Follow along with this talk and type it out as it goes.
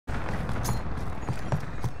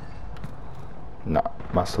No,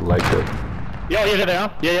 must have legged it. Yeah, there they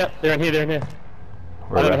are. Yeah, they're in here,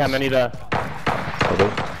 I don't know how many there. Probably.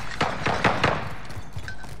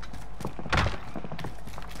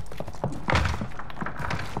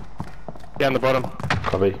 Down the bottom.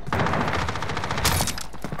 Copy.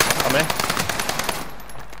 I'm there.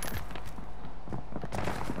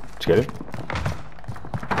 Did you get him?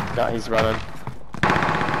 No, he's running.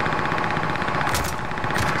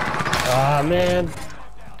 Ah, man.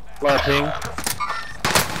 Low ping.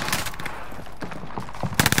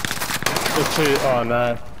 There's two. Oh,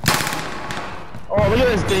 no. Oh, look at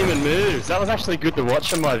those demon moves. That was actually good to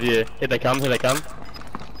watch in my view. Here they come, here they come.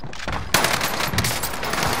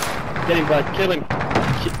 Get him, bud. Kill him.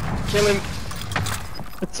 Kill him.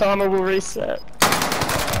 The timer will reset.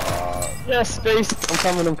 Yes, beast. I'm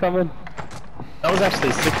coming. That was actually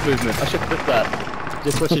a sick movement. I should clip that.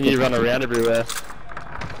 Just watching you run around everywhere.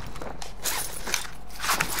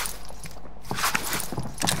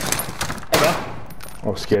 Hey, bro.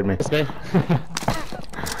 Oh, scared me. It's me.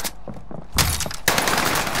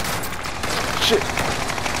 Shit!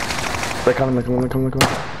 They're coming.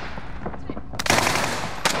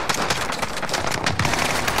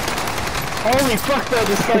 Holy fuck, though,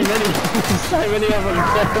 there's so many. There's so many of them.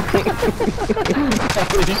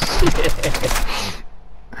 Holy shit.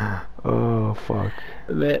 Oh, fuck.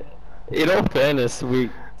 Man, in all fairness, we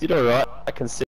did alright. I can see.